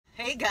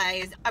Hey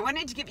guys, I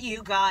wanted to give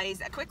you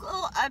guys a quick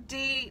little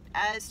update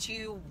as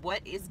to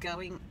what is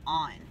going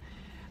on.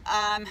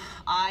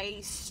 I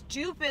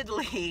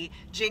stupidly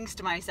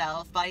jinxed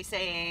myself by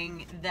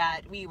saying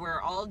that we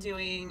were all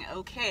doing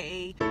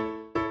okay.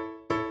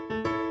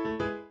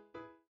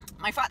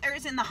 My father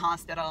is in the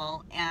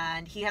hospital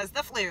and he has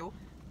the flu,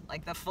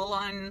 like the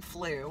full-on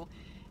flu,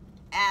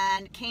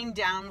 and came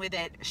down with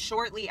it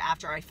shortly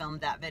after I filmed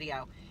that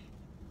video.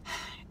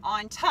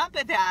 On top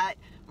of that,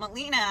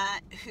 Melina,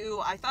 who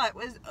I thought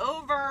was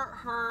over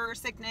her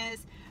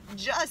sickness,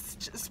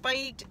 just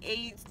spiked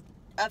a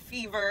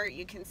fever.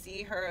 You can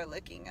see her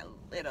looking a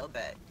little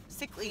bit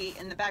sickly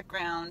in the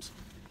background.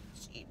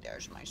 See,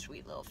 there's my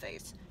sweet little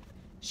face.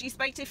 She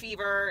spiked a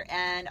fever,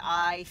 and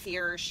I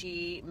fear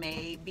she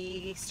may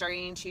be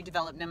starting to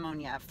develop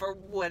pneumonia. For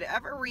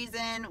whatever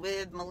reason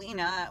with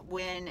Melina,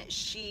 when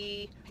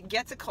she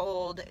gets a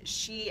cold,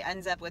 she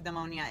ends up with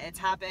pneumonia. It's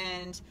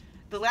happened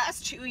the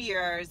last 2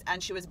 years,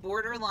 and she was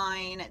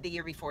borderline the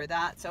year before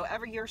that. So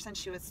every year since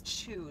she was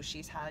 2,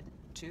 she's had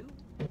 2?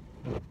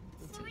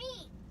 3.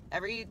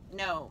 Every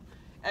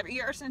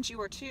year since you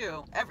were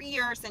 2. Every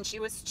year since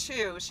she was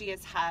 2, she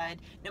has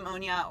had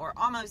pneumonia or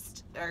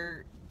almost,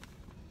 or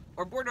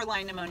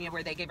borderline pneumonia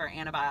where they gave her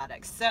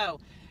antibiotics. So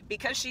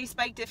because she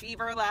spiked a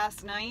fever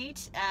last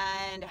night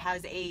and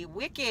has a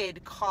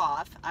wicked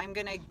cough, I'm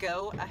gonna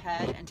go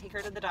ahead and take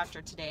her to the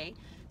doctor today.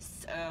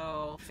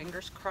 So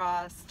fingers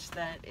crossed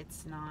that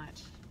it's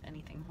not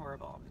anything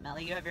horrible.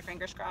 Melly, you have your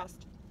fingers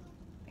crossed?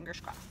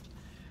 Fingers crossed.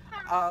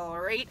 All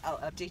right, I'll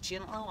update you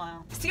in a little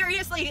while.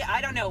 Seriously,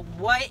 I don't know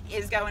what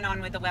is going on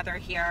with the weather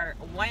here.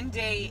 One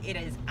day it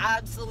is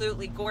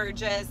absolutely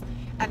gorgeous,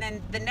 and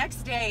then the next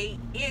day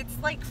it's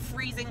like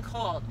freezing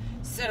cold.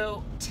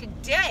 So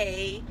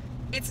today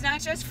it's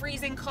not just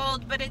freezing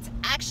cold, but it's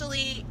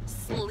actually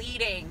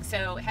sleeting.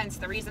 So hence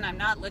the reason I'm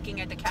not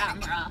looking at the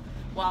camera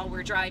while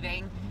we're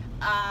driving.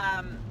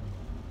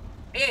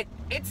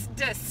 It's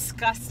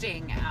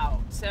disgusting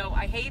out. So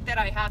I hate that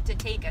I have to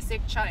take a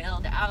sick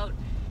child out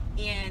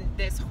in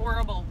this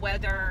horrible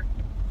weather,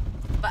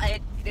 but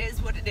it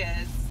is what it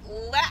is.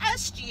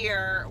 Last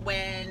year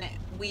when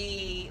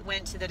we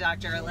went to the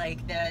doctor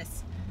like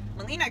this,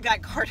 Melina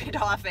got carted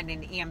off in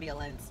an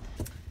ambulance.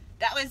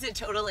 That was a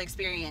total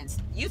experience.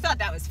 You thought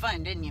that was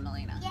fun, didn't you,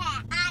 Melina?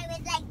 Yeah, I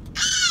was like,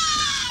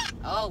 ah!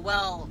 Oh,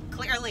 well,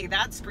 clearly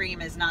that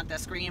scream is not the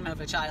scream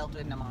of a child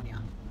with pneumonia.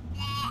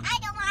 I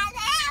don't want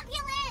the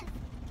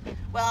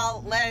ambulance.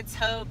 Well, let's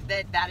hope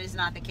that that is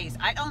not the case.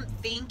 I don't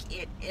think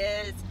it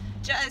is,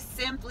 just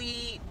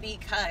simply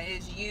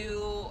because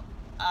you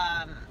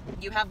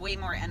have way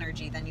more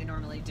energy than you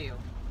normally do.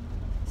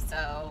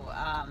 So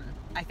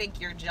I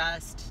think you're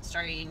just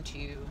starting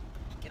to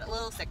get a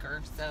little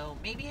sicker. So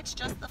maybe it's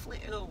just the flu.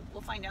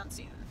 We'll find out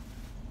soon.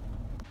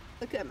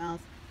 Look at that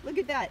mouse. Look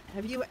at that.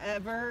 Have you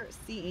ever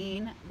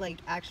seen like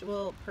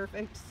actual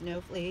perfect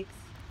snowflakes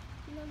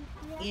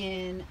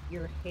in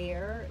your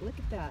hair? Look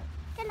at that.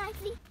 Can I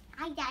see?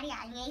 Hi, Daddy.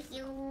 I miss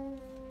you.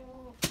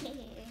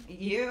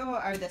 You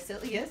are the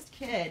silliest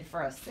kid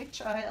for a sick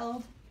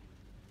child.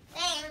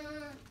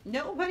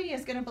 Nobody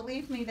is going to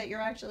believe me that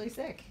you're actually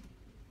sick.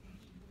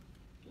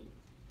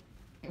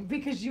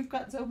 Because you've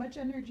got so much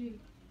energy.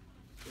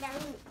 No.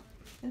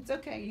 It's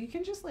okay. You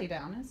can just lay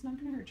down. It's not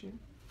going to hurt you.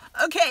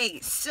 Okay,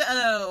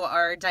 so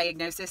our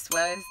diagnosis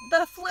was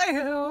the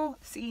flu.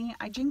 See,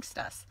 I jinxed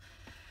us.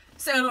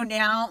 So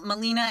now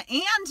Melina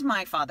and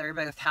my father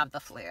both have the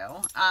flu.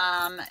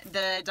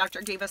 The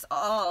doctor gave us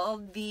all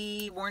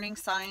the warning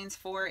signs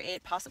for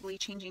it possibly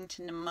changing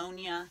to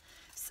pneumonia.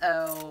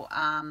 So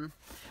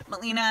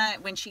Melina,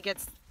 when she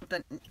gets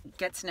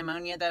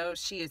pneumonia though,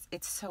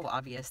 it's so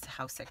obvious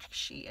how sick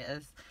she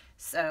is.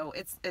 So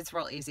it's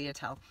real easy to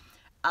tell.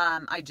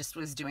 I just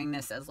was doing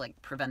this as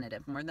like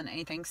preventative more than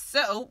anything.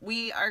 So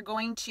we are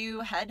going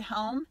to head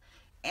home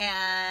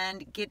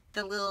and get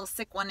the little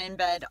sick one in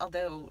bed.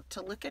 Although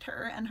to look at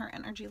her and her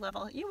energy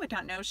level, you would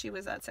not know she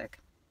was that sick.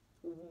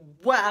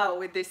 Wow,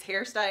 with this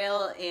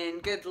hairstyle in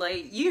good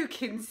light, you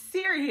can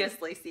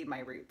seriously see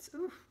my roots.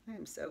 Ooh,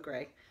 I'm so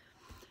gray.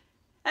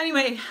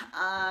 Anyway,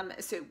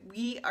 so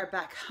we are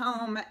back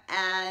home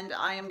and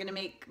I am gonna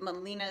make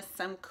Melina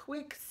some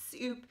quick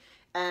soup,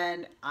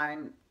 and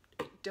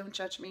don't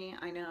judge me,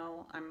 I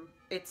know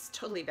it's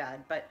totally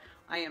bad, but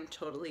I am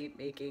totally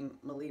making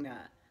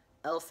Melina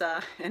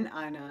Elsa and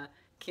Anna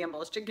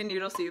Campbell's chicken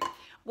noodle soup.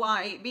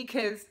 Why?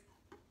 Because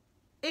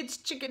it's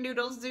chicken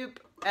noodle soup,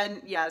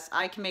 and yes,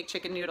 I can make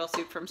chicken noodle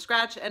soup from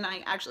scratch, and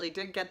I actually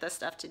did get the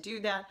stuff to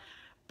do that,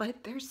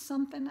 but there's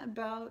something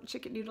about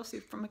chicken noodle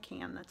soup from a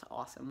can that's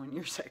awesome when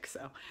you're sick.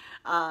 So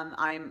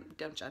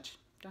don't judge,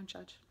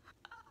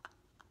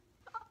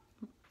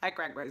 I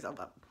cracked myself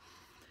up.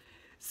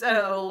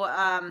 So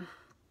I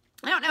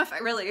don't know if I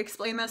really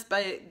explained this,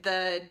 but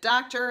the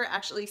doctor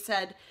actually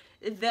said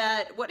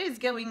that what is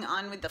going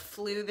on with the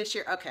flu this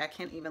year. Okay, I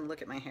can't even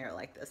look at my hair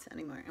like this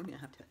anymore. I'm gonna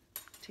have to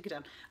take it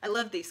down. I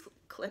love these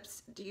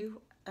clips. Do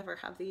you ever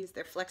have these?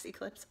 They're flexi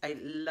clips. I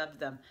love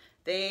them.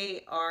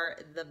 They are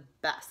the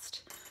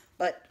best.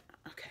 But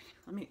okay,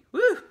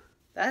 woo,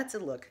 that's a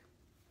look.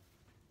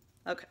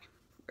 Okay,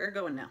 we're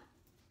going now.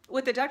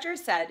 What the doctor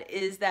said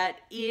is that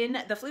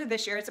in the flu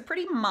this year, it's a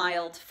pretty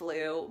mild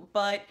flu,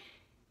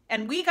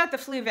 and we got the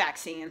flu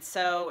vaccine,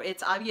 so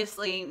it's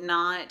obviously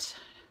not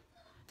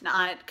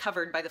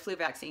covered by the flu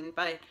vaccine,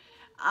 but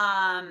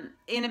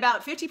in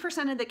about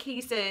 50% of the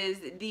cases,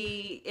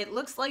 it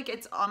looks like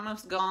it's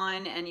almost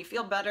gone and you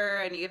feel better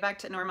and you get back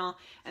to normal,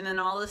 and then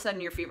all of a sudden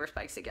your fever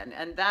spikes again.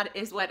 And that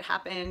is what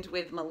happened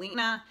with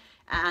Melina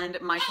and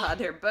my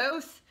father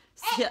both.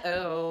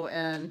 So,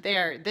 and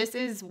this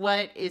is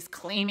what is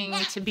claiming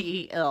to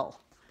be ill.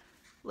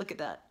 Look at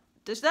that.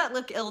 Does that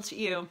look ill to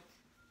you?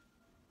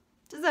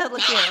 Does that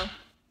look ill?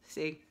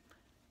 See,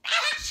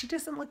 she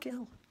doesn't look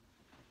ill.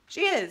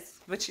 She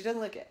is, but she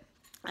doesn't look it.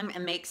 I'm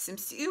gonna make some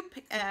soup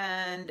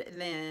and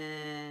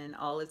then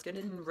all is good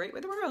and right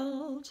with the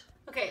world.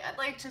 Okay, I'd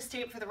like to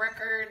state for the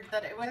record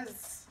that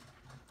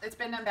it's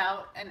been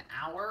about an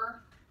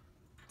hour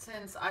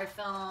since I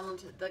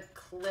filmed the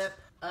clip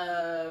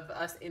of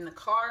us in the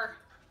car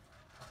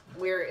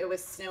where it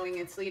was snowing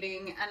and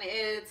sleeting, and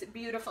it's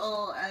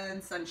beautiful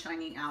and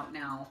sunshiny out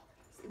now.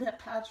 See that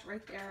patch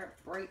right there,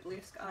 bright blue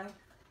sky?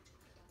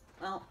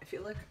 Well, if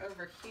you look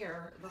over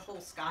here, the whole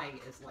sky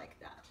is like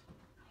that.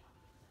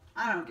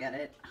 I don't get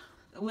it.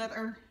 The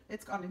weather,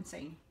 it's gone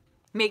insane.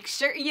 Make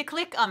sure you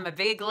click on my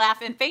big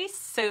laughing face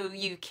so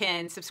you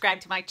can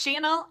subscribe to my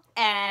channel,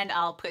 and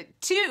I'll put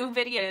 2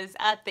 videos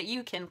up that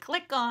you can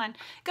click on.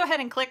 Go ahead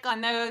and click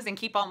on those and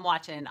keep on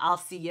watching. I'll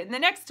see you in the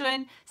next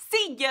one.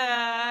 See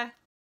ya!